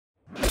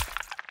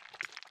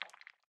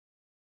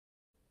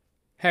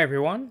Hey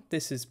everyone,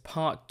 this is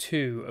part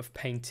 2 of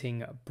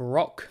painting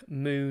Brok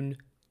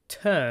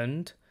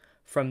MOONTURNED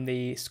from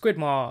the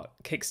Squidmar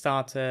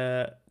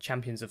Kickstarter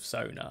Champions of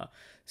Sona.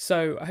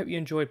 So I hope you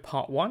enjoyed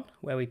part 1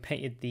 where we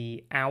painted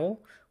the owl,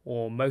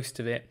 or most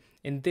of it.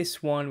 In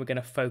this one we're going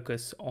to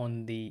focus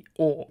on the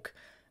orc,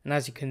 and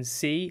as you can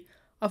see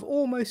I've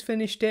almost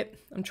finished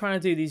it. I'm trying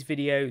to do these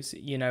videos,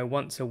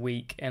 once a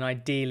week, and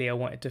ideally I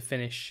wanted to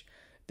finish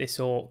this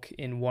orc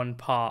in one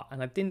part,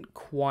 and I didn't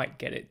quite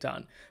get it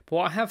done. But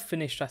what I have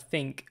finished, I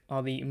think,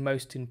 are the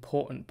most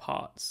important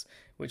parts,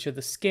 which are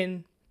the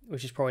skin,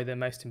 which is probably the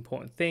most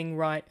important thing,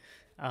 right?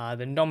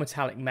 The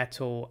non-metallic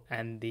metal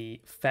and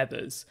the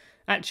feathers.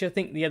 Actually, I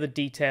think the other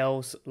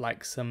details,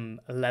 like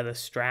some leather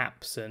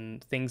straps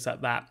and things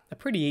like that, are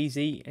pretty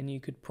easy, and you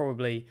could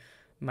probably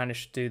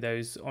manage to do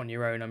those on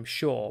your own, I'm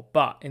sure.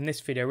 But in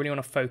this video, I really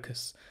want to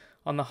focus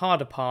on the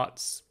harder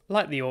parts,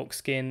 like the orc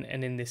skin,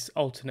 and in this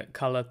alternate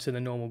colour to the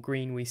normal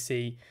green we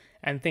see,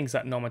 and things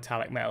like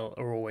non-metallic metal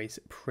are always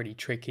pretty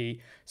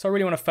tricky. So I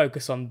really want to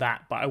focus on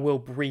that, but I will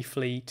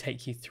briefly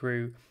take you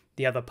through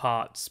the other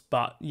parts.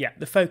 But yeah,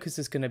 the focus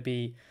is going to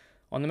be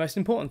on the most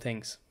important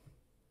things.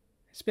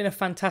 It's been a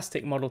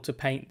fantastic model to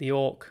paint, the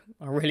orc.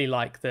 I really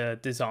like the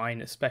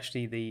design,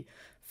 especially the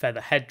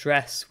feather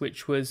headdress,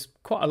 which was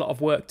quite a lot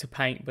of work to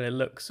paint, but it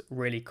looks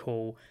really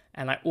cool.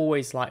 And I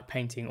always like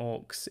painting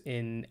orcs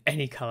in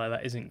any colour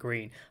that isn't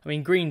green. I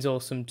mean, green's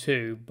awesome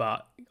too,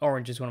 but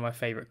orange is one of my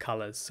favourite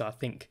colours, so I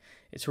think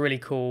it's really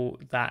cool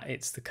that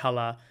it's the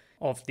colour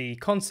of the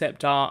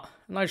concept art,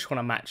 and I just want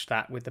to match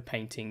that with the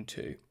painting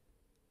too.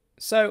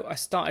 So I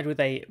started with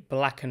a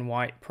black and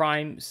white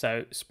prime,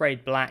 so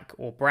sprayed black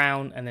or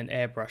brown and then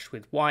airbrushed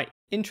with white.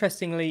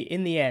 Interestingly,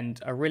 in the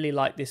end, I really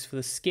like this for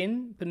the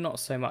skin, but not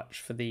so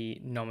much for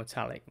the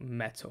non-metallic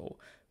metal.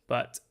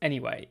 But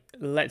anyway,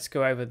 let's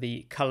go over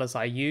the colours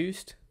I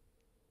used.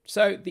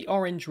 So the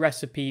orange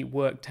recipe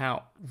worked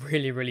out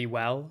really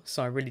well,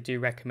 so I really do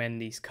recommend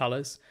these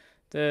colours.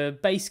 The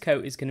base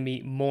coat is going to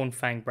be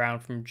Mournfang Brown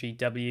from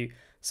GW,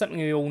 something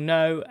we all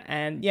know,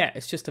 and yeah,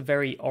 it's just a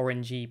very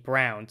orangey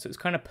brown, so it's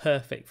kind of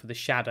perfect for the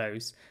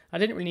shadows. I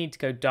didn't really need to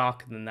go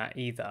darker than that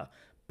either,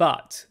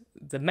 but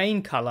the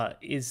main colour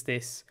is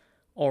this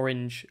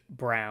orange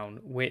brown,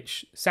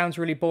 which sounds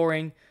really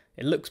boring.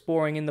 It looks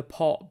boring in the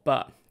pot,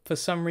 but for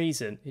some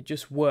reason it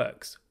just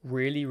works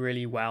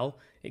really well.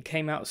 It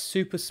came out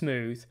super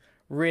smooth,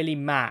 really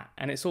matte,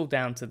 and it's all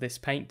down to this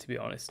paint, to be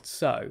honest.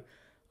 So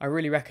I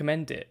really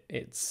recommend it.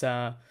 It's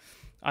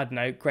I don't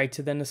know,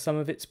 greater than the sum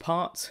of its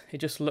parts. It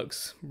just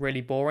looks really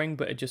boring,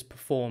 but it just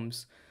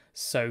performs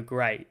so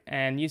great.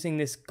 And using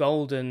this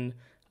golden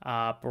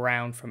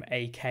brown from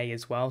AK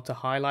as well to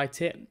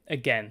highlight it,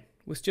 again,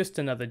 was just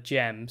another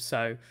gem.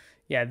 So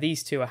yeah,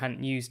 these two I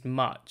hadn't used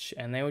much,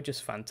 and they were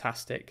just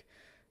fantastic.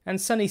 And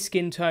sunny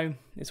skin tone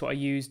is what I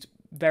used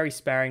very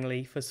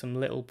sparingly for some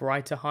little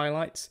brighter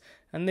highlights,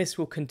 and this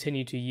will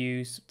continue to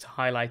use to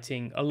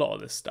highlighting a lot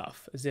of the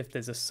stuff, as if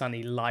there's a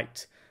sunny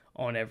light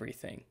on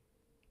everything.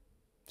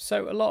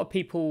 So a lot of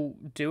people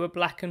do a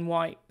black and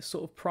white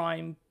sort of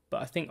prime,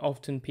 but I think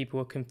often people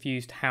are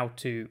confused how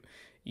to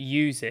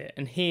use it.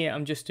 And here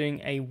I'm just doing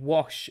a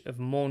wash of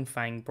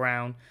Mournfang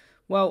Brown.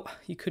 Well,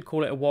 you could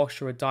call it a wash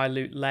or a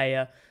dilute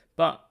layer,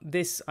 but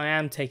this, I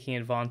am taking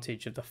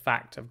advantage of the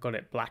fact I've got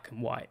it black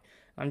and white.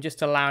 I'm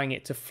just allowing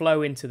it to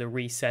flow into the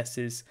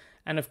recesses,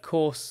 and of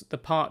course the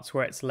parts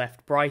where it's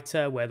left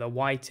brighter, where the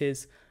white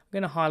is, I'm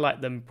going to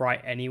highlight them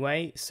bright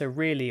anyway. So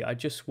really I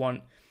just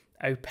want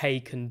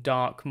opaque and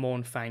dark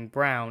Mournfang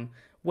Brown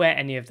where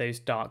any of those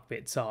dark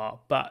bits are,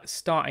 but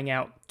starting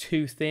out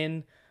too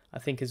thin I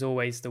think is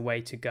always the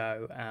way to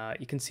go.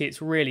 You can see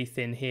it's really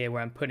thin here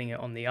where I'm putting it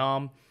on the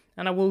arm,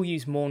 and I will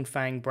use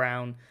Mournfang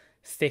Brown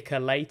thicker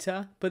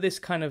later, but this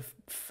kind of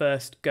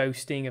first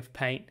ghosting of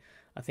paint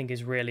I think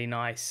is really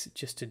nice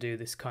just to do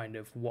this kind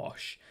of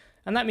wash.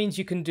 And that means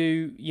you can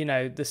do,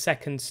 the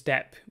second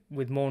step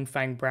with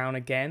Mournfang Brown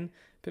again,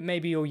 but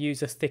maybe you'll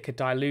use a thicker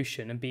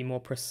dilution and be more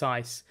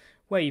precise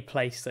where you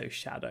place those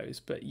shadows.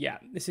 But yeah,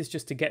 this is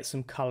just to get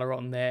some colour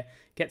on there,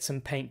 get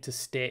some paint to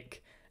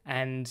stick,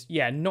 and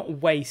yeah,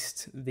 not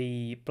waste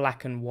the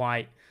black and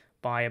white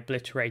by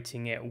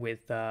obliterating it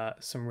with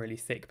some really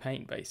thick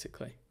paint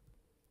basically.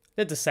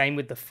 Did the same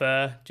with the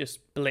fur,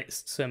 just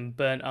blitzed some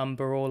burnt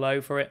umber all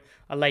over it.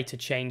 I later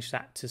changed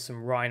that to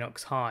some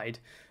Rhinox Hide,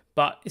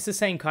 but it's the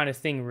same kind of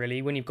thing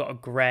really. When you've got a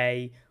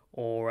grey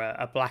or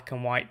a black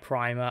and white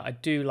primer, I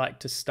do like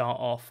to start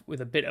off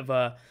with a bit of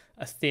a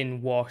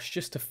thin wash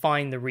just to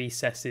find the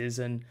recesses,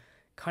 and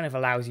kind of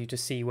allows you to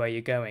see where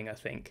you're going, I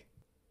think.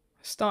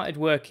 I started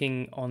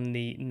working on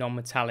the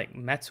non-metallic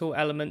metal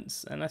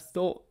elements, and I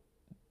thought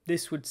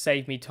this would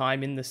save me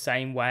time in the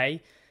same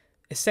way.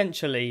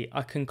 Essentially,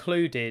 I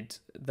concluded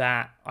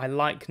that I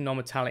like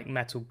non-metallic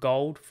metal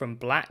gold from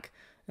black,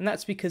 and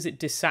that's because it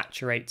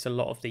desaturates a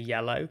lot of the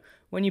yellow.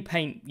 When you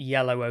paint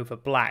yellow over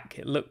black,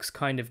 it looks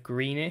kind of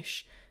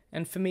greenish,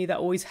 and for me that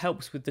always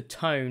helps with the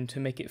tone to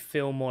make it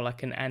feel more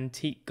like an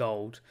antique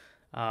gold.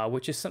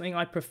 which is something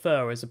I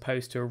prefer as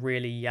opposed to a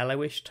really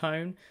yellowish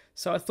tone.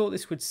 So I thought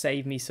this would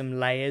save me some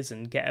layers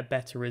and get a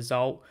better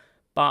result,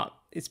 but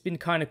it's been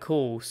kind of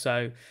cool.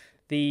 So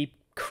the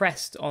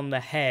crest on the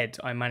head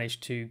I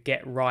managed to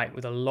get right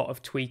with a lot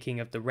of tweaking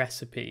of the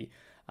recipe,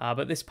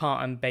 but this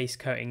part I'm base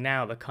coating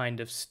now, the kind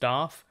of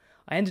staff.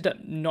 I ended up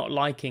not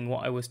liking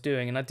what I was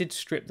doing, and I did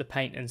strip the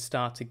paint and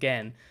start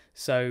again.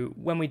 So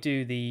when we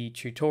do the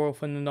tutorial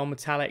for the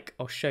non-metallic,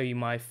 I'll show you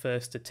my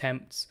first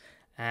attempts,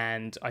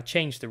 and I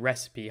changed the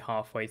recipe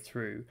halfway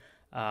through,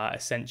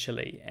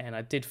 essentially, and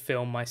I did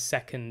film my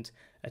second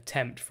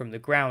attempt from the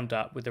ground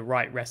up with the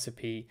right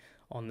recipe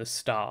on the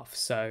staff.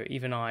 So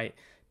even I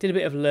did a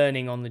bit of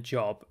learning on the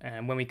job,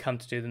 and when we come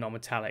to do the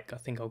non-metallic, I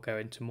think I'll go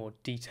into more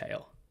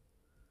detail.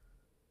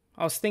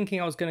 I was thinking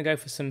I was going to go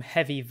for some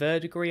heavy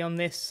verdigris on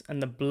this,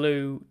 and the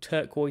blue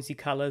turquoisey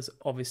colours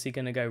obviously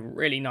going to go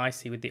really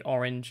nicely with the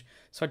orange,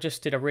 so I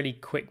just did a really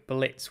quick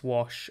blitz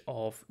wash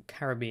of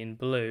Caribbean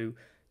blue,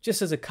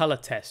 just as a colour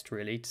test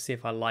really, to see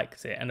if I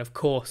liked it. And of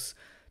course,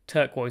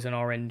 turquoise and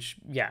orange,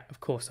 yeah,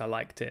 of course I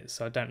liked it,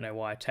 so I don't know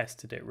why I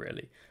tested it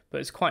really. But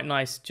it's quite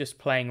nice just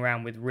playing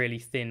around with really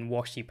thin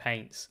washy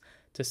paints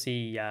to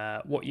see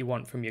what you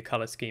want from your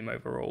colour scheme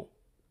overall.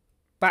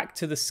 Back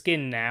to the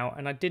skin now,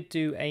 and I did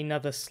do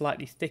another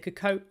slightly thicker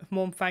coat of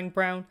Mournfang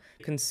Brown.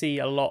 You can see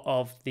a lot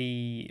of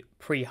the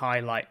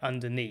pre-highlight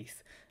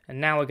underneath.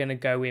 And now we're going to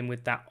go in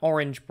with that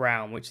orange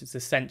brown, which is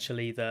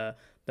essentially the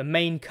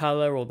main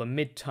colour or the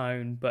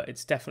mid-tone, but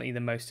it's definitely the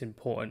most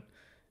important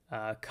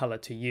colour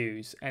to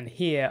use. And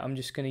here I'm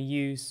just going to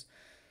use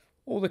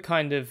all the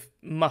kind of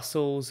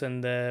muscles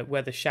and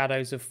where the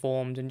shadows have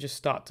formed, and just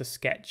start to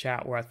sketch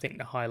out where I think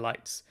the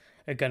highlights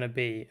are going to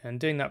be. And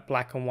doing that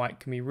black and white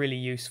can be really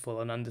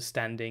useful in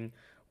understanding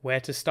where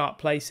to start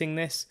placing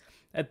this.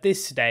 At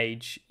this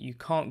stage, you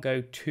can't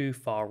go too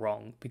far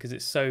wrong because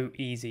it's so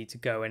easy to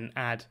go and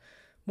add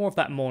more of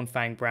that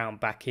Mournfang Brown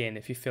back in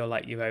if you feel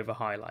like you've over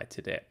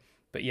highlighted it.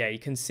 But yeah, you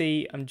can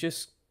see I'm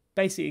just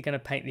basically going to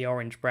paint the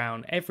orange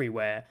brown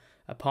everywhere,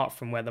 apart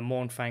from where the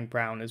Mournfang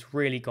Brown has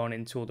really gone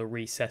into all the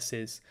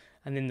recesses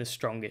and in the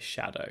strongest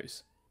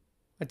shadows.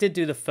 I did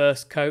do the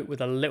first coat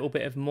with a little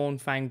bit of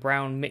Mournfang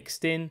Brown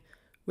mixed in,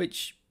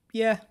 which,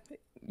 yeah,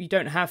 you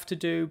don't have to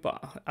do,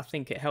 but I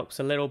think it helps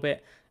a little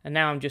bit. And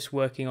now I'm just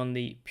working on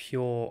the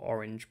pure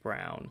orange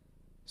brown.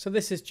 So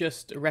this is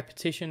just a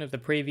repetition of the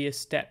previous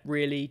step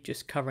really,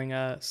 just covering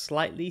a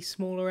slightly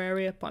smaller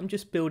area, but I'm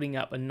just building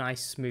up a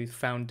nice smooth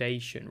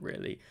foundation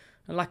really.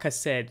 And like I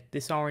said,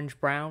 this orange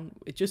brown,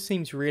 it just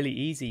seems really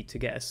easy to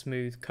get a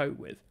smooth coat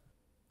with.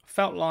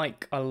 Felt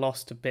like I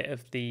lost a bit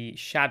of the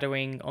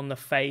shadowing on the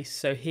face,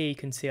 so here you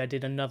can see I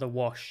did another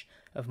wash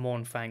of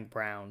Mournfang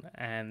Brown,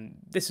 and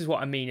this is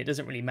what I mean. It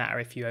doesn't really matter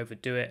if you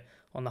overdo it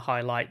on the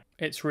highlight.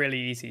 It's really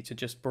easy to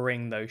just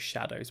bring those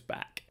shadows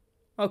back.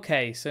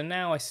 Okay, so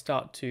now I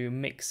start to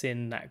mix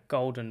in that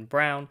golden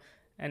brown,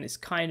 and it's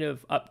kind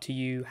of up to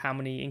you how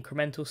many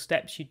incremental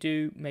steps you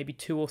do, maybe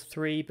 2 or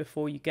 3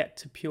 before you get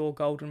to pure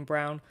golden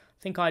brown.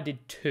 I think I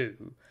did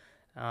 2.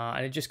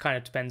 And it just kind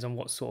of depends on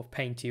what sort of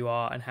painter you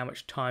are and how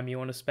much time you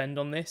want to spend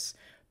on this.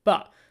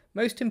 But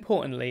most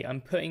importantly,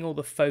 I'm putting all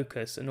the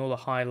focus and all the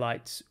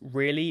highlights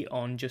really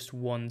on just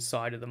one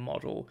side of the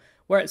model.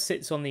 Where it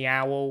sits on the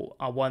owl,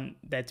 I want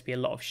there to be a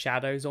lot of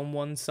shadows on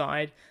one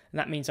side, and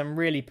that means I'm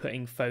really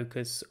putting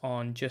focus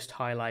on just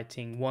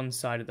highlighting one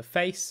side of the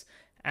face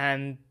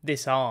and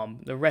this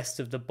arm. The rest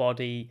of the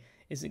body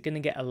isn't going to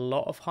get a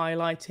lot of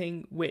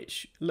highlighting,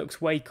 which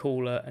looks way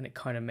cooler and it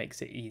kind of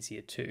makes it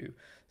easier too.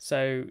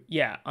 So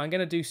yeah, I'm going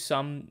to do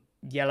some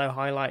yellow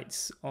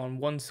highlights on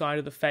one side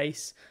of the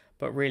face,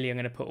 but really I'm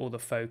going to put all the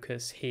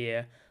focus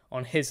here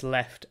on his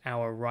left,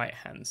 our right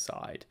hand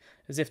side,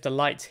 as if the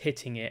light's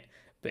hitting it,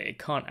 but it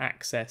can't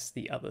access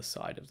the other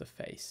side of the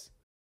face.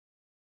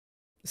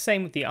 The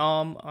same with the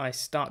arm. I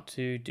start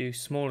to do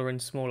smaller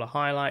and smaller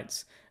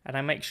highlights, and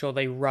I make sure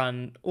they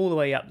run all the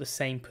way up the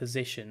same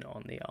position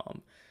on the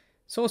arm.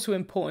 It's also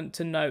important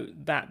to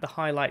note that the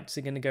highlights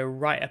are going to go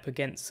right up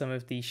against some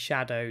of these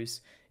shadows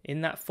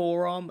in that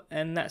forearm,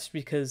 and that's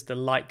because the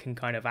light can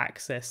kind of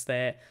access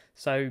there.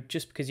 So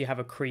just because you have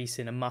a crease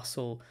in a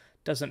muscle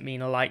doesn't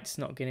mean a light's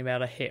not going to be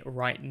able to hit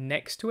right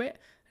next to it,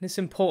 and it's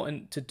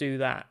important to do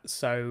that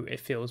so it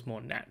feels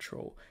more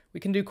natural. We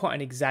can do quite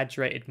an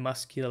exaggerated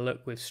muscular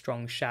look with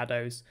strong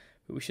shadows,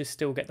 but we should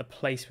still get the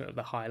placement of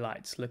the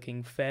highlights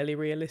looking fairly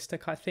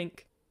realistic, I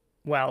think.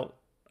 Well,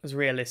 as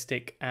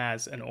realistic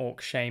as an orc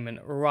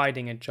shaman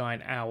riding a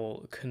giant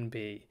owl can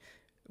be,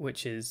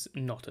 which is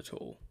not at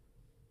all.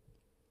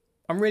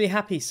 I'm really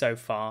happy so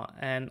far,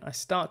 and I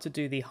start to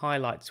do the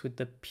highlights with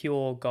the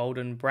pure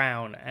golden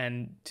brown,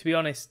 and to be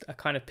honest, I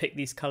kind of picked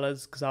these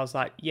colours because I was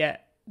like, yeah,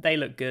 they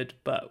look good,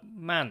 but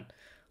man,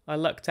 I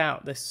lucked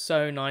out. They're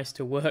so nice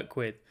to work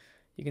with.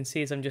 You can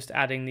see as I'm just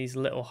adding these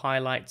little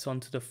highlights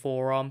onto the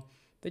forearm,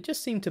 they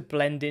just seem to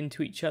blend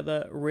into each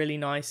other really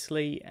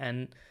nicely,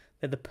 and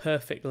they're the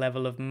perfect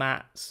level of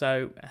matte.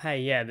 So hey,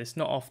 yeah, there's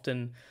not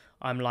often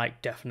I'm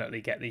like,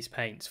 definitely get these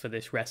paints for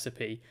this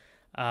recipe.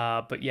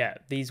 But yeah,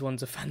 these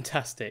ones are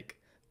fantastic.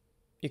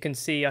 You can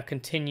see I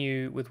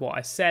continue with what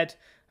I said.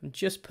 I'm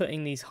just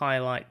putting these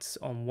highlights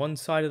on one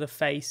side of the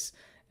face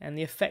and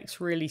the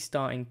effect's really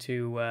starting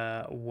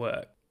to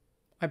work.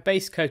 I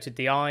base coated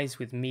the eyes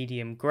with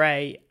medium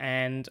grey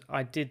and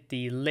I did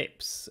the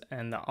lips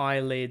and the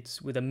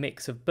eyelids with a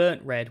mix of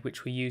burnt red,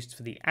 which we used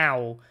for the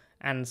owl,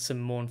 and some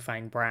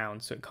Mournfang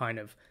Brown, so it kind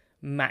of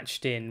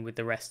matched in with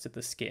the rest of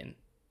the skin.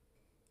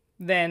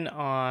 Then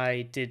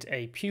I did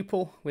a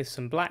pupil with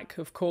some black,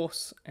 of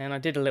course, and I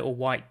did a little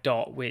white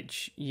dot,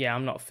 which, yeah,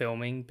 I'm not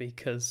filming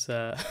because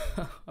I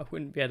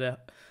wouldn't be able to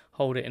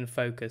hold it in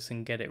focus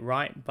and get it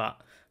right,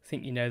 but I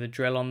think you know the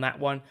drill on that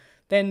one.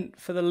 Then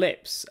for the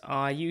lips,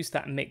 I used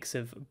that mix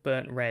of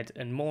burnt red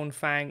and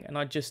Mournfang, and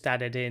I just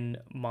added in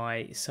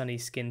my sunny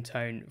skin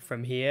tone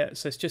from here.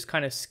 So it's just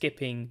kind of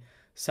skipping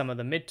some of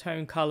the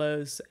mid-tone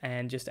colours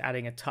and just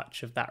adding a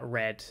touch of that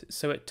red.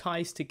 So it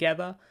ties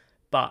together,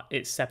 but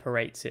it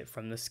separates it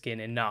from the skin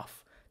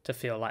enough to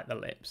feel like the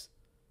lips.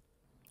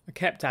 I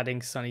kept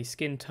adding sunny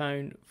skin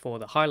tone for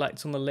the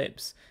highlights on the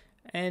lips,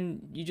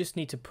 and you just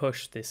need to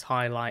push this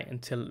highlight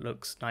until it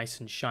looks nice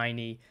and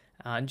shiny,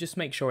 and just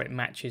make sure it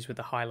matches with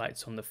the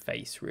highlights on the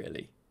face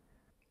really.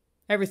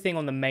 Everything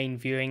on the main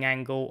viewing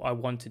angle I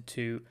wanted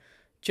to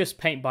just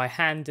paint by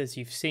hand, as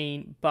you've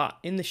seen, but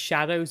in the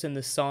shadows and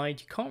the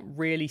side you can't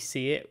really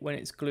see it when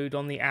it's glued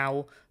on the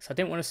owl, so I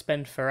didn't want to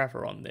spend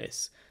forever on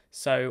this.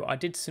 So I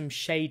did some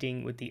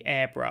shading with the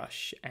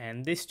airbrush,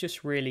 and this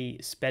just really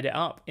sped it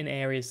up in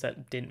areas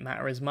that didn't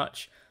matter as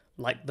much,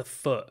 like the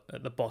foot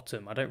at the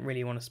bottom. I don't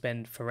really want to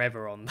spend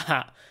forever on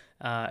that,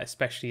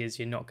 especially as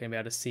you're not going to be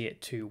able to see it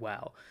too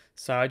well.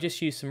 So I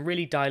just used some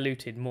really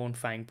diluted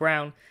Mournfang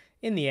Brown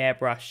in the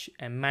airbrush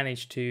and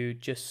managed to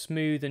just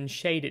smooth and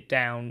shade it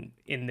down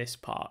in this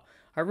part.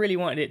 I really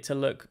wanted it to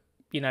look,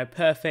 you know,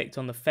 perfect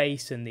on the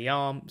face and the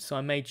arm, so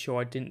I made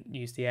sure I didn't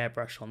use the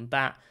airbrush on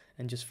that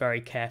and just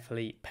very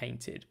carefully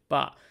painted,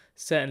 but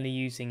certainly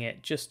using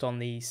it just on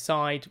the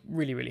side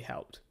really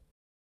helped.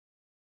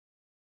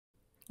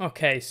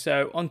 Okay,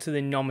 so onto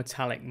the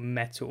non-metallic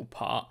metal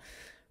part.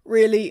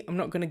 Really, I'm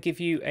not going to give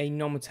you a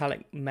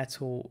non-metallic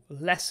metal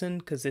lesson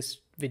because this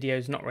video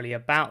is not really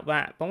about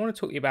that, but I want to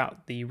talk to you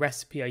about the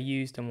recipe I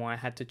used and why I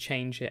had to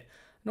change it,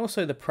 and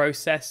also the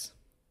process.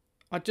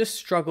 I just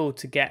struggled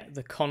to get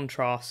the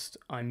contrast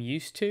I'm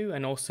used to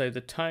and also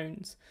the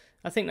tones.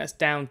 I think that's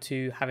down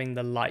to having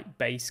the light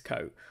base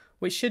coat,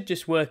 which should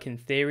just work in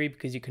theory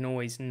because you can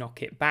always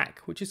knock it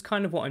back, which is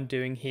kind of what I'm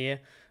doing here.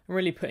 I'm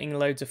really putting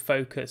loads of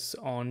focus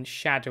on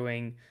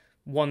shadowing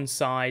one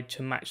side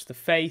to match the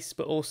face,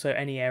 but also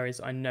any areas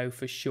I know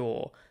for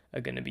sure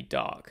are going to be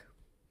dark.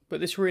 But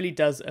this really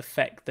does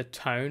affect the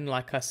tone,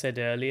 like I said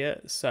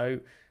earlier. So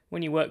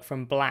when you work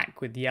from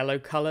black with yellow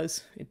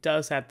colours, it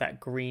does add that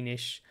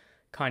greenish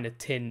kind of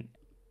tint.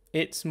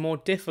 It's more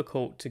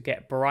difficult to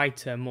get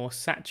brighter, more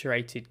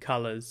saturated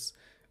colours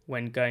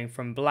when going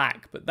from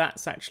black, but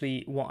that's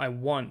actually what I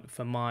want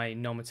for my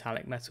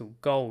non-metallic metal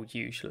gold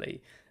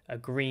usually, a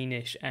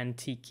greenish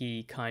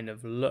antique-y kind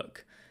of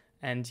look.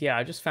 And yeah,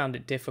 I just found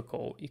it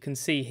difficult. You can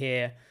see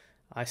here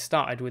I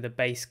started with a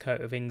base coat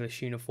of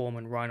English uniform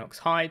and Rhinox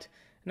Hide,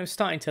 and I'm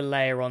starting to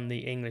layer on the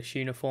English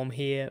uniform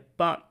here,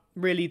 but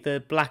really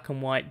the black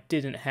and white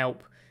didn't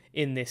help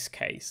in this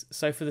case.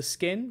 So for the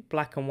skin,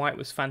 black and white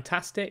was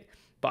fantastic,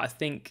 but I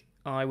think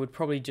I would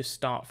probably just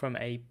start from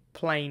a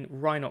plain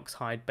Rhinox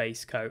Hide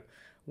base coat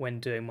when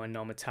doing my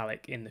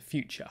non-metallic in the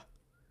future.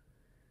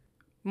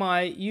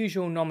 My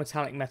usual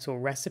non-metallic metal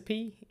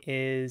recipe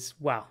is,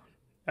 well,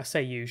 I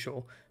say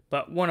usual,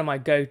 but one of my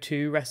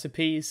go-to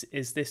recipes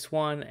is this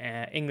one,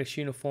 English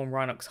uniform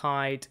Rhinox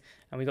Hide,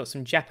 and we got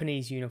some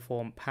Japanese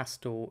uniform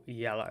pastel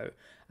yellow,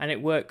 and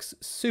it works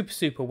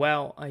super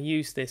well. I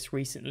used this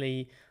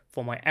recently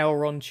for my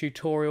Elrond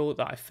tutorial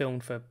that I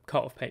filmed for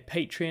Cut Off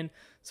Patreon,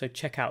 so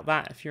check out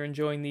that if you're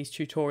enjoying these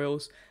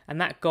tutorials, and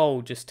that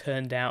gold just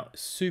turned out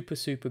super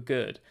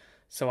good.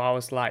 So I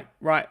was like,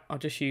 right, I'll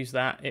just use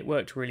that. It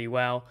worked really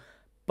well,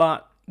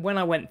 but when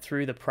I went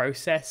through the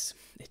process,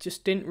 it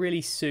just didn't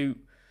really suit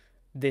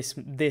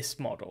this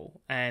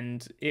model,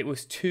 and it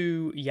was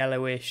too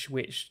yellowish,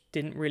 which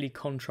didn't really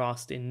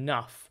contrast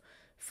enough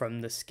from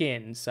the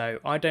skin. So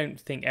I don't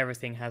think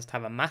everything has to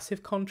have a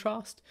massive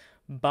contrast,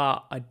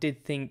 but I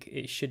did think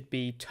it should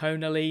be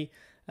tonally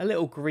a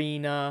little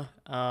greener,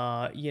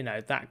 you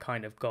know, that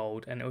kind of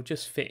gold, and it'll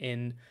just fit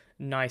in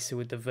nicer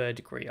with the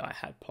verdigris I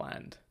had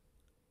planned.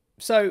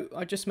 So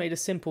I just made a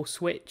simple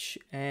switch,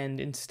 and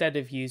instead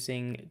of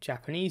using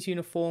Japanese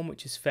uniform,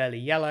 which is fairly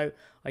yellow,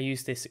 I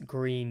used this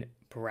green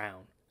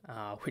brown,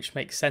 which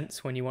makes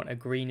sense when you want a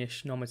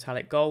greenish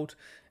non-metallic gold.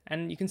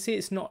 And you can see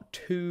it's not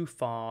too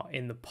far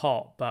in the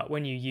pot, but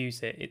when you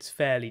use it, it's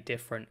fairly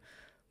different.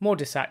 More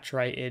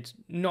desaturated,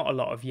 not a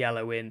lot of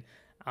yellow in,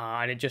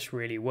 and it just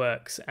really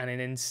works. And then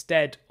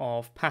instead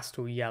of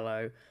pastel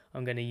yellow,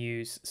 I'm going to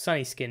use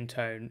sunny skin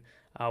tone,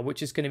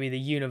 which is going to be the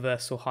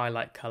universal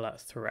highlight colour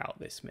throughout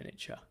this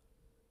miniature.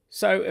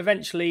 So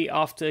eventually,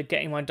 after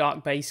getting my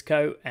dark base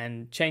coat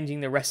and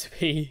changing the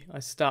recipe, I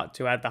start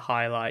to add the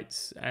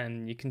highlights,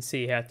 and you can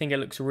see here, I think it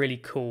looks really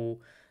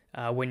cool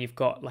when you've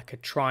got like a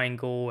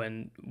triangle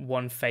and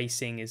one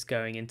facing is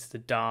going into the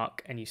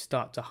dark, and you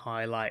start to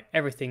highlight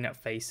everything that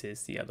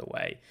faces the other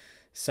way.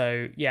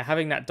 So yeah,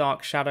 having that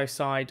dark shadow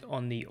side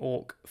on the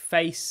orc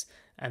face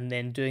and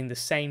then doing the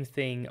same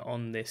thing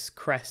on this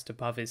crest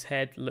above his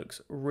head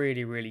looks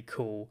really, really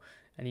cool.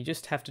 And you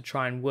just have to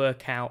try and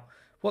work out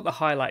what the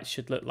highlights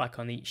should look like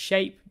on each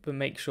shape, but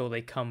make sure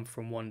they come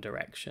from one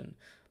direction.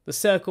 The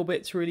circle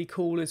bit's really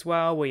cool as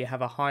well, where you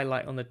have a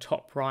highlight on the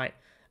top right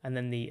and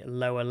then the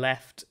lower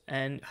left,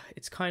 and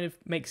it's kind of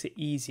makes it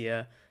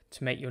easier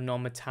to make your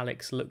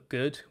non-metallics look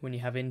good when you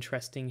have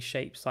interesting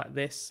shapes like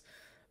this.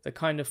 The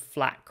kind of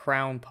flat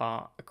crown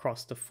part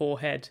across the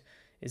forehead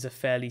is a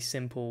fairly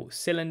simple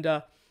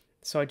cylinder,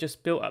 so I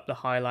just built up the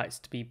highlights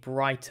to be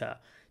brighter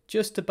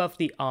just above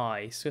the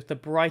eye. So if the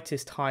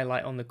brightest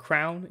highlight on the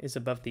crown is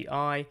above the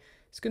eye,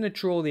 it's going to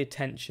draw the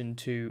attention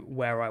to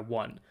where I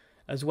want,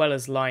 as well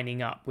as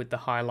lining up with the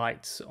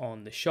highlights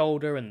on the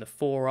shoulder and the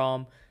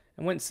forearm.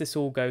 And once this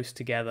all goes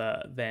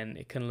together, then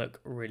it can look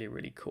really,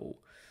 really cool.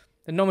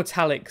 The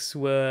non-metallics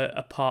were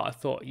a part I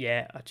thought,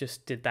 yeah, I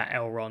just did that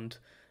Elrond.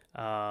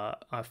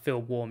 I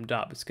feel warmed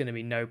up, it's going to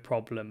be no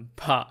problem.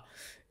 But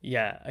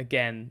yeah,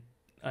 again,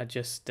 I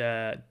just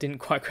didn't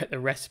quite get the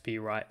recipe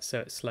right,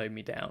 so it slowed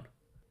me down.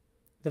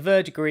 The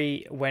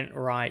verdigris went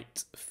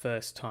right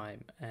first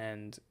time,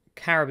 and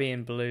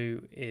Caribbean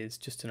blue is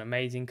just an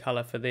amazing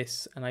colour for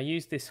this, and I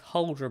used this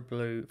Huldra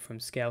blue from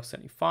scale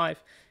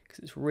 75 because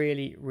it's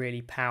really,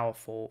 really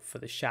powerful for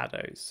the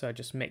shadows. So I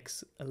just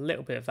mix a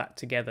little bit of that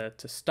together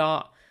to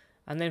start,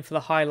 and then for the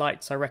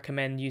highlights I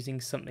recommend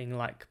using something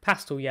like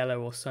pastel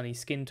yellow or sunny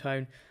skin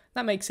tone.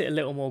 That makes it a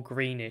little more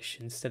greenish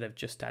instead of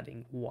just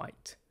adding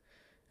white.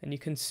 And you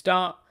can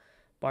start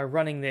by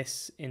running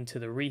this into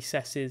the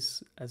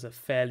recesses as a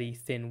fairly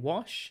thin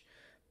wash,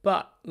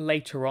 but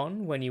later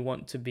on, when you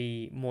want to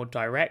be more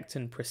direct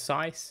and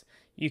precise,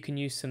 you can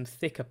use some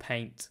thicker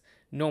paint,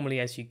 normally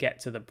as you get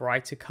to the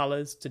brighter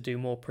colours, to do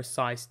more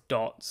precise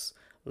dots,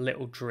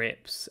 little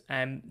drips,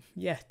 and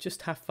yeah,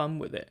 just have fun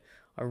with it.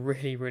 I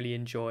really, really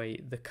enjoy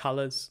the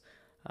colours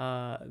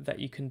that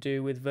you can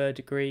do with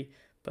verdigris,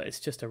 but it's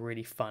just a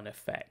really fun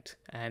effect.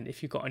 And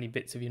if you've got any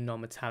bits of your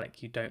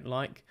non-metallic you don't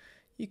like,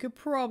 you could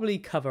probably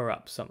cover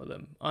up some of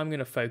them. I'm going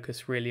to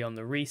focus really on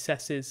the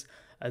recesses,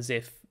 as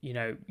if, you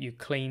know, you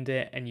cleaned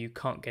it and you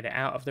can't get it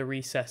out of the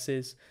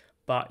recesses,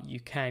 but you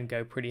can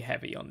go pretty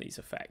heavy on these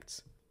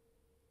effects.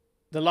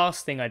 The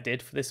last thing I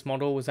did for this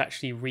model was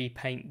actually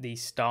repaint the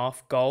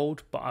staff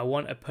gold, but I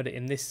want to put it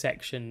in this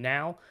section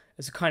now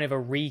as a kind of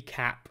a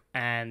recap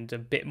and a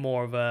bit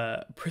more of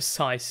a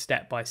precise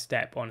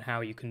step-by-step on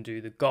how you can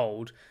do the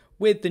gold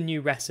with the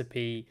new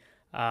recipe,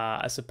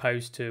 as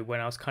opposed to when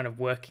I was kind of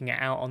working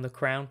it out on the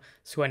crown.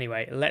 So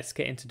anyway, let's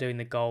get into doing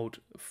the gold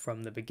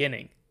from the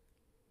beginning.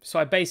 So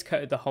I base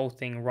coated the whole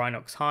thing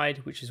Rhinox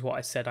Hide, which is what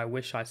I said I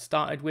wish I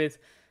started with.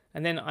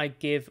 And then I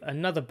give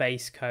another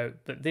base coat,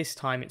 but this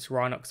time it's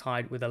Rhinox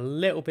Hide with a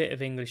little bit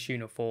of English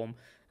uniform.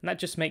 And that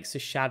just makes the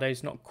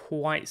shadows not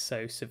quite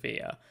so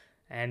severe.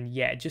 And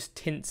yeah, it just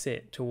tints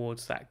it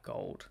towards that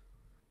gold.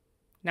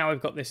 Now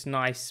we've got this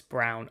nice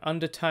brown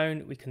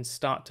undertone, we can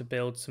start to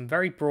build some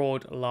very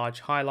broad, large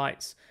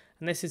highlights.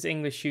 And this is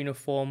English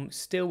uniform,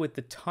 still with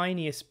the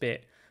tiniest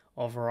bit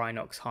of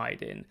Rhinox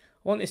Hide in.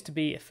 I want this to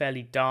be a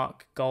fairly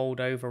dark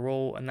gold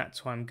overall, and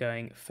that's why I'm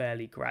going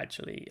fairly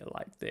gradually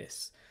like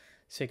this.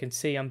 So you can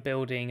see I'm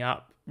building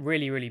up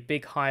really, really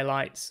big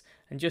highlights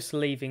and just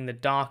leaving the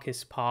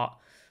darkest part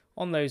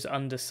on those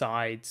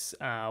undersides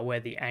where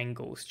the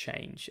angles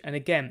change. And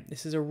again,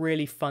 this is a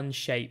really fun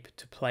shape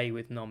to play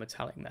with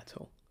non-metallic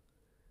metal.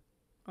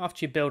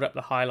 After you build up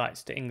the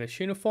highlights to English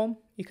uniform,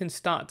 you can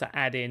start to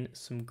add in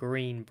some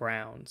green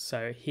brown.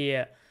 So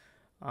here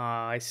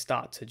I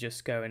start to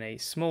just go in a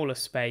smaller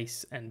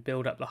space and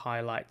build up the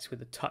highlights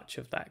with a touch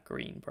of that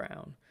green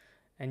brown.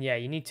 And yeah,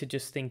 you need to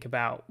just think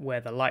about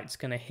where the light's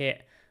going to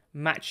hit,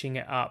 matching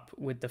it up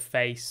with the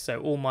face. So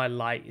all my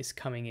light is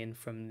coming in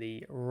from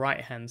the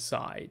right hand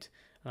side,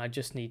 and I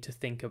just need to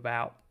think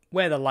about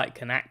where the light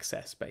can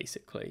access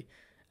basically.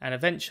 And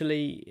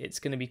eventually it's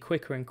going to be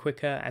quicker and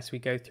quicker as we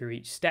go through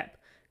each step,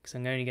 because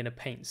I'm only going to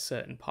paint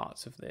certain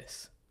parts of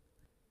this.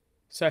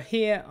 So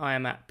here I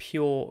am at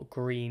pure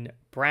green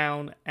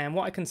brown, and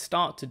what I can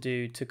start to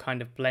do to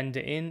kind of blend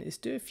it in is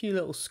do a few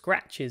little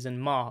scratches and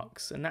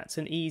marks, and that's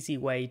an easy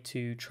way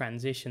to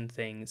transition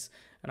things.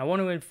 And I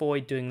want to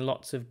avoid doing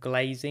lots of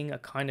glazing. I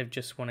kind of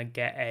just want to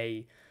get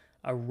a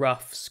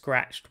rough,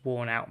 scratched,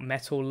 worn out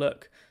metal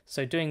look.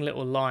 So doing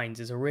little lines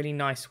is a really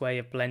nice way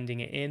of blending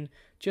it in,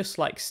 just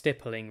like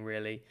stippling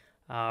really,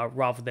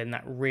 rather than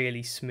that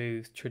really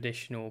smooth,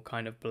 traditional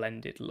kind of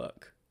blended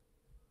look.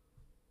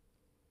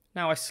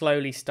 Now I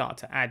slowly start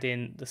to add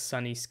in the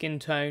sunny skin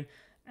tone,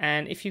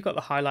 and if you've got the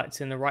highlights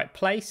in the right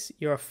place,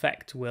 your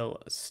effect will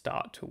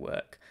start to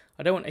work.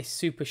 I don't want a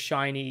super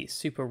shiny,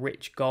 super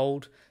rich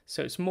gold,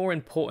 so it's more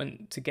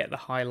important to get the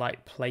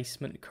highlight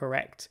placement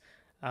correct,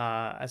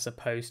 as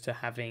opposed to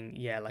having,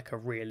 yeah, like a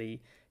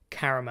really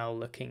caramel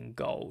looking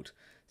gold.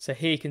 So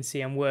here you can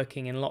see I'm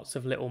working in lots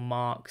of little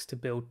marks to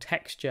build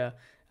texture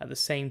at the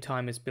same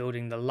time as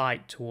building the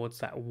light towards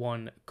that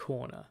one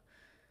corner.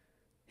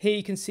 Here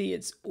you can see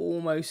it's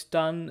almost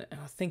done, and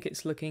I think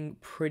it's looking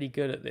pretty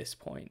good at this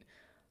point.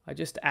 I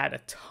just add a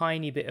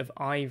tiny bit of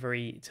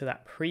ivory to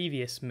that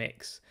previous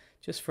mix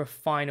just for a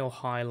final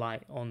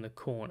highlight on the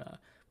corner,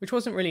 which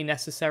wasn't really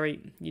necessary.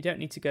 You don't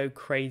need to go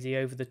crazy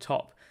over the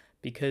top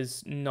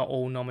because not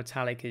all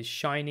non-metallic is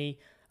shiny,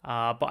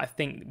 but I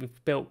think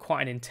we've built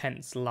quite an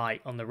intense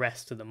light on the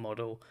rest of the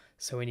model,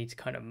 so we need to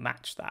kind of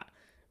match that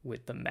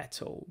with the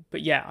metal.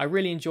 But yeah, I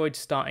really enjoyed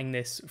starting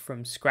this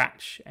from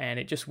scratch, and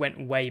it just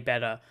went way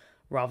better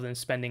rather than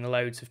spending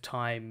loads of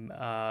time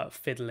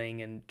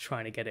fiddling and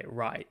trying to get it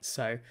right.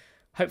 So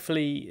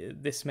hopefully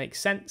this makes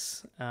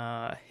sense.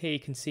 Here you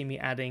can see me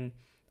adding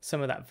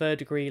some of that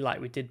verdigris like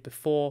we did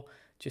before,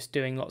 just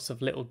doing lots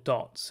of little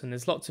dots, and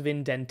there's lots of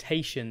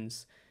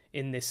indentations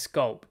in this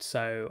sculpt,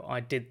 so I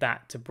did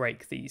that to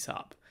break these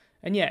up.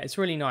 And yeah, it's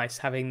really nice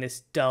having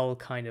this dull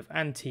kind of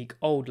antique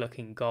old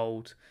looking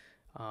gold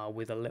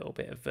with a little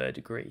bit of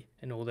verdigris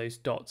and all those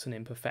dots and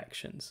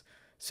imperfections.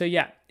 So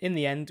yeah, in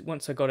the end,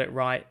 once I got it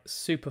right,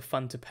 super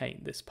fun to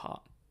paint this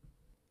part.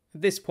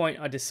 At this point,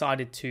 I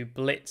decided to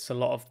blitz a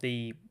lot of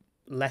the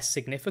less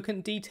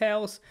significant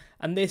details,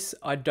 and this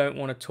I don't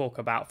want to talk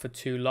about for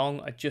too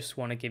long. I just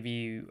want to give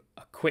you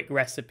a quick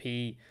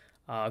recipe,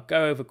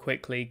 go over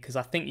quickly, because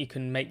I think you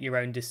can make your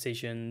own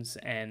decisions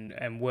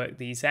and work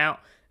these out,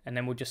 and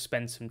then we'll just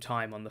spend some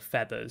time on the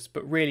feathers.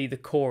 But really the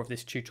core of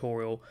this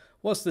tutorial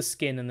was the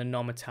skin and the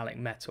non-metallic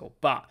metal,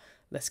 but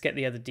let's get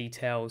the other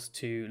details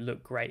to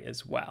look great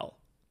as well.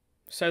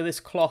 So this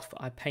cloth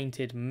I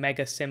painted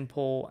mega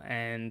simple,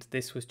 and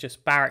this was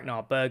just Barak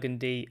Nar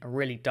Burgundy, a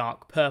really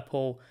dark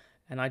purple,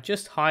 and I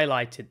just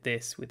highlighted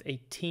this with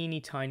a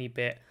teeny tiny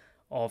bit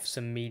of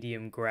some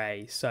medium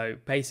grey. So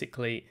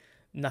basically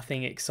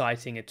nothing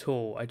exciting at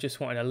all. I just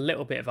wanted a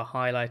little bit of a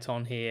highlight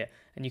on here,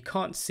 and you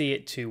can't see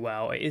it too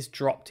well. It is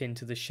dropped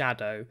into the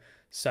shadow,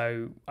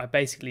 so I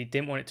basically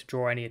didn't want it to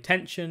draw any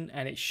attention,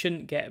 and it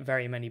shouldn't get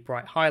very many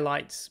bright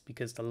highlights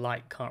because the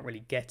light can't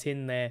really get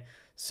in there.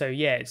 So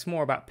yeah, it's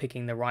more about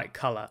picking the right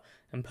colour,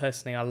 and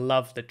personally I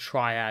love the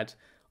triad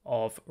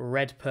of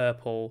red,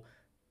 purple,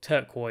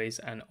 turquoise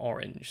and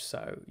orange,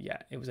 so yeah,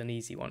 it was an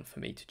easy one for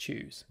me to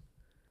choose.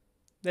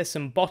 There's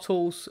some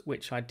bottles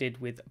which I did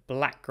with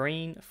black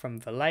green from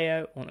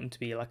Vallejo. I want them to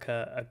be like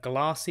a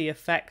glassy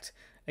effect.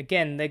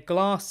 Again, they're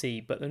glassy,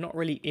 but they're not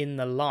really in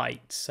the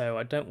light, so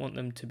I don't want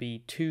them to be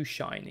too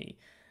shiny.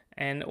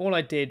 And all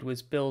I did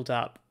was build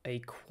up a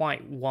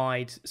quite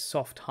wide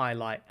soft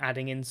highlight,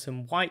 adding in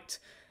some white,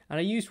 and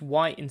I used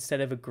white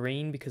instead of a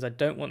green because I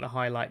don't want the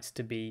highlights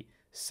to be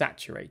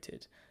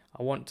saturated.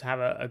 I want to have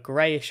a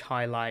greyish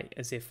highlight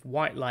as if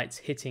white light's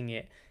hitting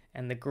it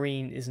and the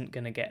green isn't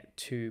going to get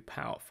too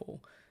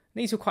powerful.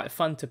 These were quite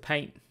fun to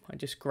paint. I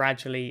just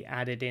gradually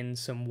added in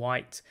some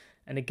white,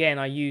 and again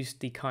I used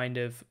the kind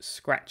of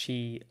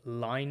scratchy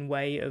line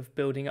way of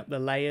building up the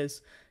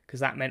layers because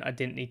that meant I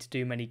didn't need to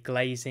do many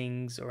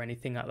glazings or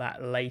anything like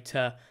that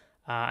later,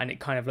 and it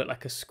kind of looked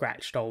like a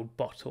scratched old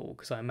bottle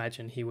because I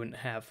imagine he wouldn't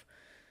have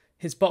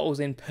his bottles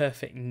in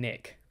perfect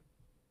nick.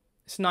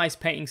 It's nice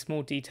painting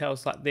small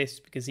details like this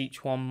because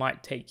each one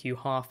might take you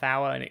half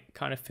hour and it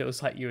kind of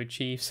feels like you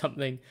achieved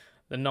something.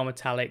 The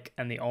non-metallic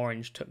and the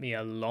orange took me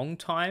a long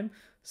time,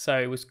 so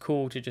it was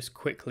cool to just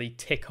quickly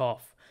tick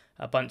off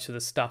a bunch of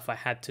the stuff I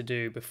had to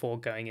do before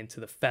going into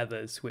the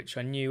feathers, which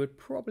I knew would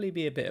probably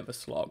be a bit of a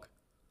slog.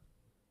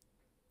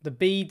 The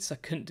beads, I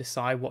couldn't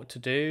decide what to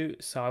do,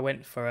 so I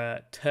went for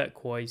a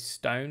turquoise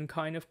stone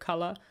kind of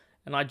colour,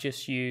 and I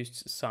just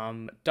used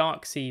some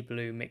dark sea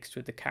blue mixed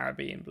with the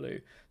Caribbean blue.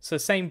 So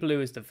same blue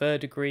as the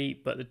verdigris,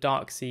 but the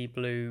dark sea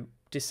blue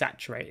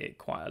desaturated it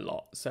quite a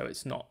lot, so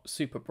it's not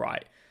super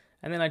bright.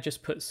 And then I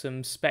just put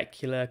some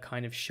specular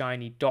kind of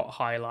shiny dot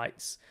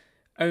highlights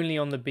only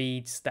on the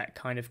beads that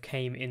kind of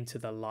came into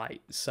the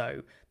light.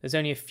 So there's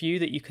only a few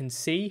that you can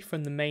see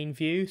from the main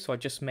view, so I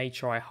just made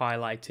sure I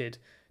highlighted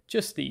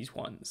just these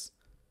ones.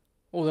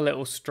 All the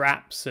little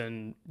straps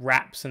and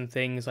wraps and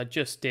things, I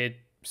just did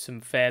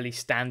some fairly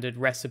standard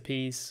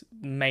recipes,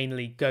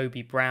 mainly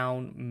Gobi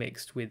brown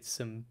mixed with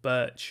some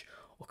birch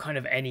or kind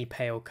of any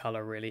pale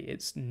colour really.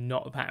 It's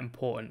not that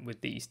important with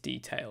these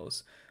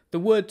details. The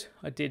wood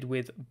I did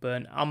with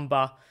burnt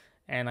umber,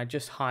 and I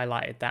just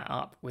highlighted that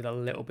up with a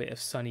little bit of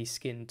sunny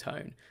skin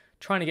tone,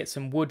 trying to get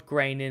some wood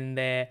grain in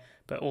there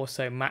but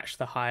also match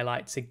the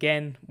highlights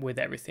again with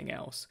everything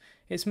else.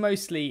 It's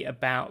mostly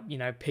about, you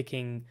know,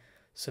 picking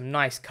some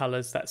nice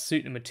colours that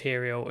suit the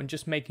material and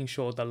just making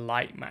sure the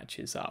light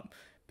matches up.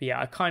 But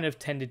yeah, I kind of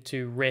tended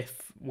to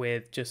riff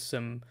with just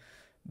some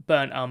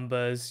burnt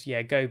umbers,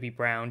 yeah, Gobi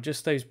brown,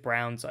 just those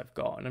browns I've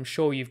got. And I'm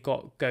sure you've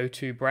got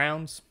go-to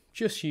browns,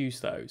 just use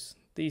those.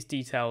 These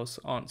details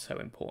aren't so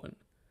important.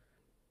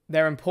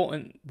 They're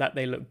important that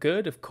they look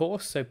good, of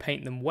course, so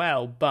paint them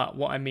well, but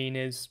what I mean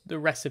is the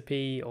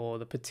recipe or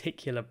the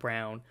particular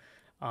brown,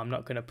 I'm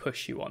not going to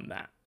push you on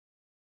that.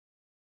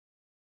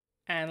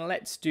 And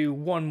let's do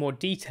one more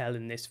detail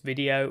in this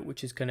video,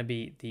 which is going to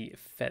be the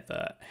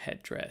feather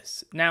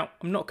headdress. Now,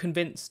 I'm not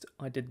convinced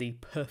I did the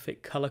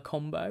perfect colour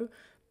combo,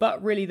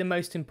 but really the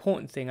most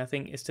important thing I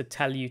think is to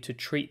tell you to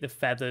treat the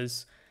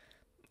feathers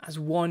as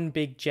one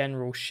big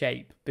general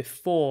shape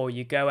before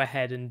you go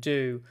ahead and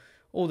do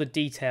all the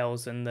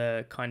details and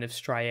the kind of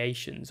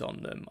striations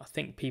on them. I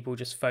think people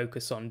just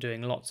focus on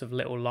doing lots of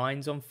little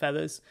lines on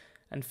feathers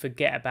and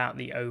forget about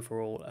the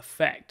overall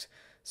effect.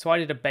 So I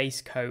did a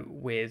base coat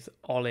with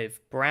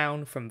olive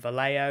brown from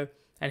Vallejo,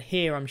 and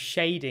here I'm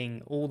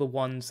shading all the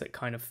ones that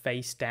kind of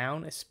face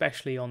down,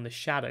 especially on the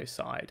shadow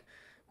side,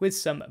 with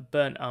some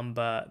burnt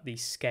umber, the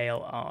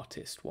scale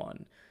artist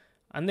one.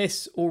 And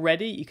this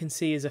already you can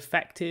see is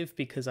effective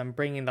because I'm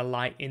bringing the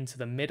light into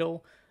the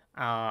middle,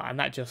 and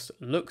that just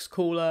looks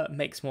cooler,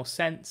 makes more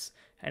sense,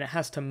 and it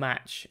has to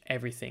match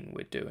everything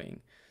we're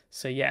doing.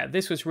 So yeah,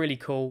 this was really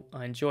cool.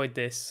 I enjoyed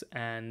this,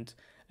 and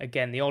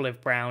again, the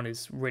olive brown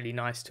is really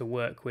nice to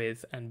work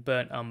with, and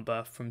burnt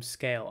umber from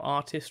Scale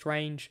Artist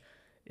range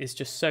is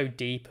just so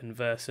deep and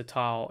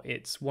versatile.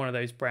 It's one of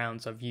those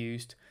browns I've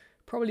used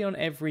probably on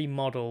every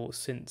model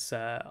since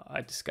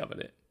I discovered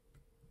it.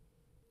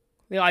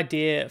 The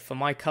idea for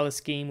my colour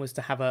scheme was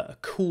to have a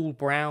cool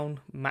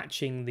brown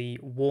matching the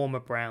warmer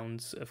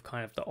browns of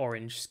kind of the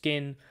orange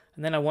skin,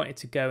 and then I wanted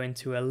to go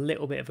into a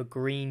little bit of a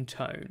green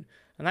tone,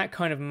 and that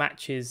kind of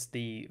matches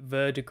the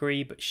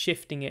verdigris but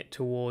shifting it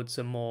towards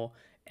a more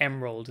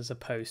emerald as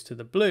opposed to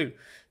the blue.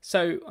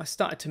 So I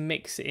started to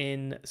mix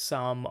in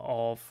some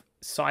of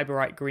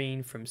Cyberite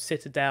green from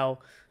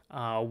Citadel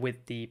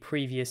with the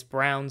previous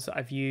browns that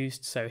I've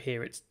used. So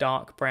here it's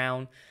dark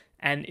brown,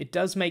 and it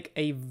does make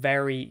a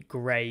very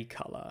grey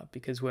colour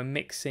because we're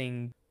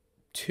mixing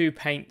two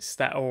paints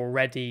that are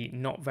already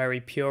not very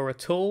pure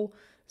at all.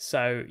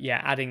 So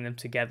yeah, adding them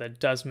together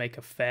does make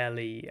a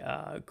fairly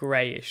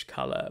greyish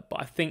colour,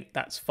 but I think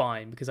that's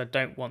fine because I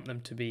don't want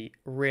them to be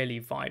really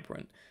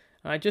vibrant.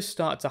 And I just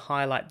start to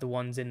highlight the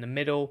ones in the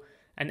middle,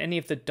 and any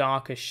of the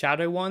darker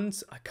shadow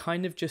ones, I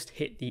kind of just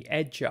hit the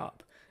edge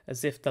up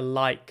as if the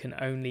light can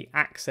only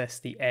access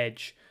the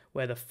edge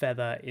where the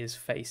feather is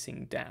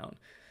facing down.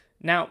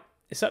 Now,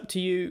 it's up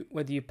to you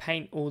whether you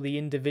paint all the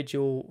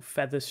individual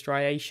feather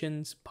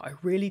striations, but I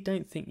really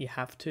don't think you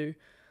have to.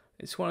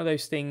 It's one of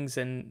those things,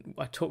 and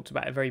I talked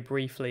about it very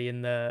briefly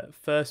in the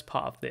first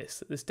part of this,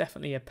 that there's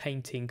definitely a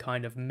painting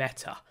kind of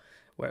meta,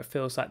 where it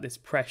feels like this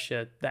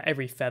pressure that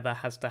every feather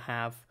has to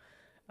have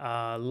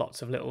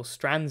lots of little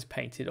strands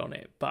painted on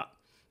it. But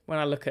when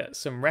I look at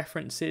some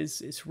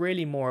references, it's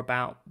really more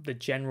about the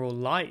general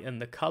light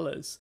and the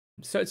colours.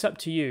 So it's up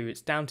to you,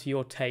 it's down to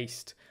your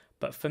taste.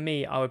 But for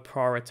me, I would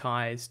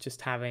prioritise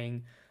just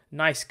having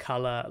nice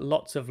colour,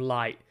 lots of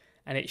light,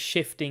 and it's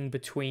shifting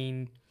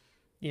between,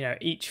 you know,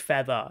 each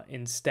feather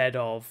instead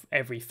of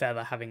every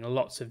feather having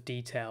lots of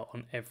detail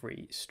on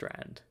every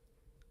strand.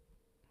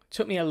 It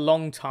took me a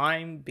long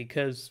time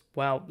because,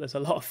 well, there's a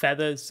lot of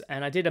feathers,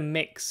 and I did a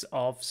mix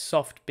of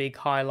soft big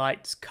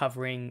highlights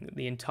covering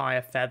the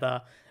entire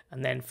feather,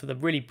 and then for the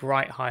really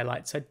bright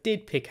highlights I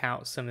did pick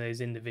out some of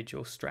those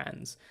individual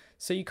strands.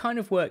 So you kind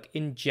of work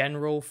in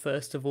general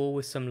first of all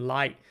with some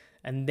light,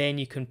 and then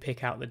you can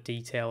pick out the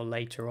detail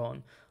later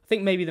on. I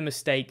think maybe the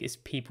mistake is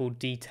people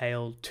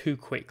detail too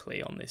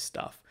quickly on this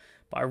stuff,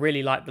 but I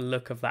really like the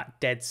look of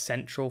that dead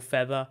central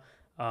feather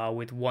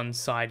with one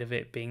side of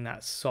it being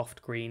that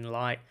soft green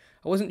light.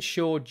 I wasn't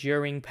sure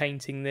during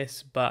painting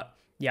this, but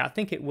yeah, I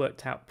think it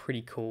worked out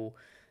pretty cool.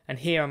 And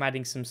here I'm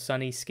adding some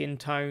sunny skin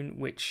tone,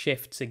 which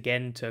shifts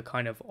again to a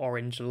kind of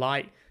orange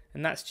light,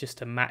 and that's just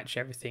to match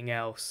everything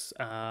else.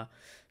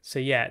 So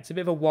yeah, it's a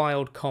bit of a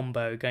wild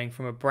combo going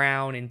from a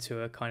brown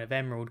into a kind of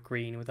emerald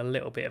green with a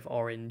little bit of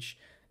orange.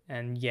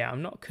 And yeah,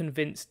 I'm not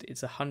convinced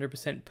it's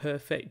 100%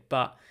 perfect,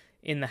 but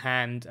in the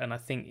hand and I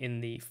think in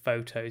the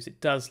photos,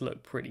 it does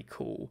look pretty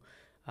cool.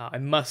 I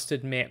must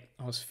admit,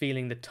 I was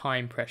feeling the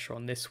time pressure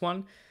on this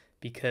one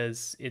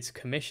because it's a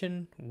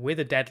commission with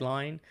a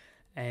deadline.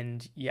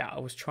 And yeah, I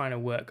was trying to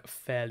work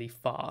fairly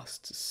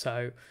fast.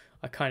 So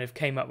I kind of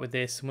came up with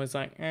this and was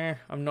like,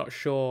 I'm not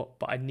sure,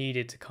 but I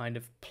needed to kind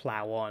of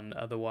plow on.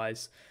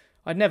 Otherwise,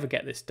 I'd never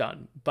get this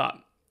done. But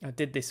I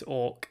did this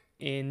orc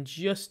in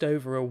just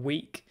over a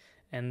week,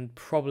 and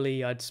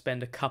probably I'd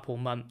spend a couple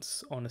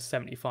months on a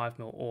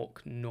 75mm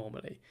orc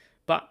normally.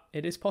 But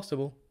it is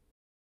possible.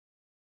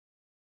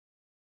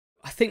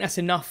 I think that's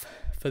enough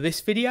for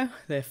this video.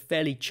 They're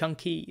fairly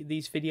chunky,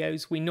 these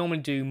videos. We normally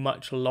do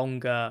much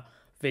longer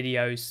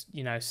videos,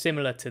 you know,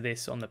 similar to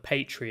this on the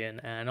Patreon,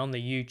 and on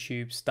the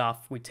YouTube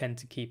stuff we tend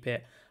to keep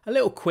it a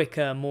little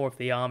quicker, more of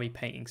the army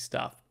painting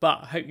stuff.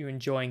 But I hope you're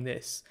enjoying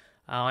this.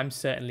 I'm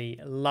certainly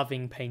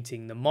loving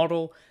painting the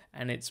model,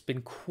 and it's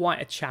been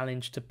quite a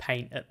challenge to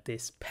paint at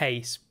this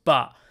pace,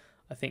 but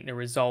I think the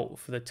result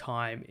for the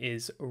time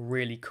is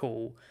really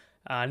cool.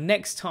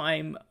 Next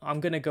time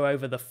I'm going to go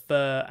over the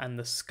fur and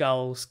the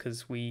skulls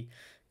because we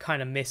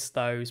kind of missed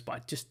those, but I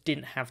just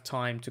didn't have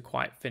time to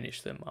quite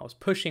finish them. I was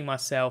pushing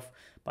myself,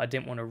 but I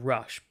didn't want to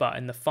rush. But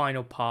in the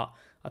final part,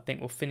 I think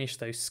we'll finish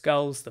those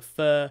skulls, the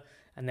fur,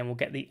 and then we'll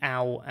get the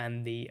owl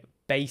and the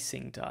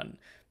basing done.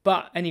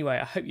 But anyway,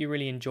 I hope you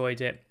really enjoyed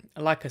it.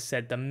 Like I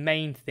said, the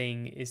main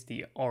thing is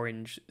the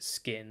orange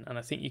skin, and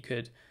I think you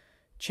could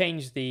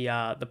change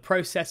the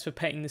process for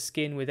painting the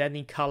skin with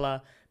any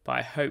colour, but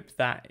I hope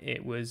that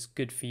it was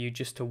good for you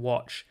just to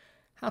watch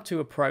how to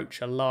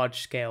approach a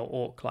large scale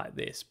orc like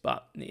this.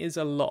 But it is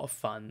a lot of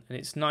fun, and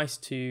it's nice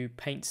to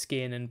paint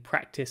skin and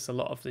practice a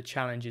lot of the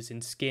challenges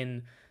in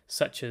skin,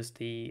 such as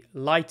the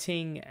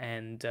lighting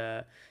and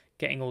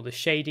getting all the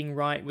shading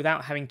right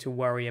without having to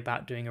worry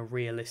about doing a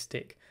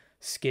realistic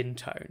skin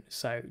tone.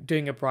 So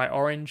doing a bright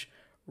orange,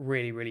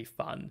 really, really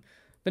fun.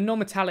 The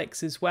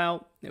non-metallics as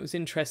well, it was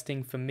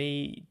interesting for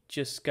me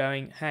just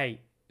going, hey,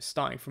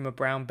 starting from a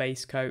brown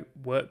base coat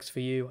works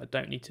for you. I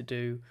don't need to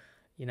do,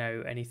 you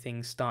know,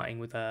 anything starting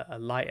with a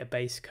lighter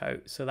base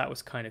coat. So that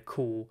was kind of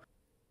cool.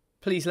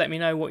 Please let me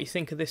know what you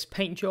think of this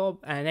paint job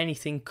and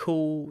anything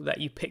cool that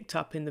you picked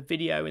up in the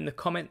video in the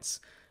comments.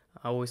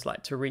 I always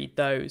like to read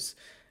those.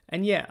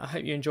 And yeah, I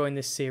hope you're enjoying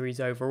this series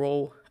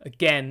overall.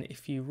 Again,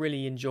 if you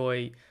really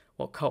enjoy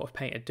what Cult of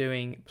Paint are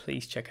doing,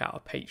 please check out our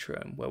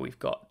Patreon, where we've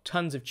got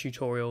tons of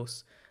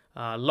tutorials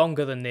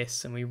longer than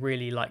this, and we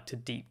really like to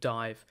deep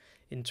dive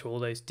into all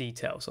those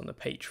details on the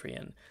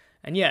Patreon.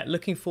 And yeah,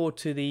 looking forward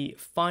to the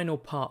final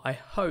part, I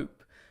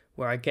hope,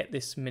 where I get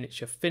this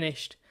miniature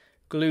finished,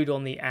 glued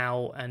on the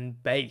owl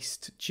and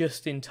based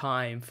just in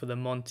time for the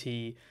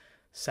Monty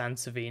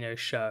Sansovino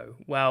show.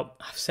 Well,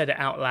 I've said it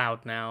out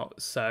loud now,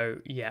 so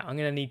yeah, I'm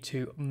going to need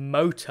to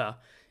motor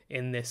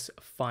in this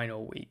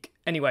final week.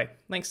 Anyway,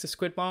 thanks to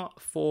Squidmar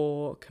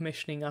for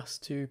commissioning us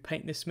to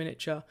paint this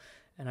miniature,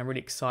 and I'm really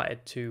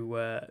excited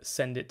to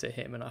send it to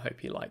him, and I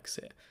hope he likes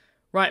it.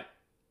 Right,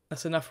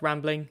 that's enough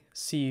rambling.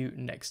 See you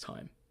next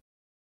time.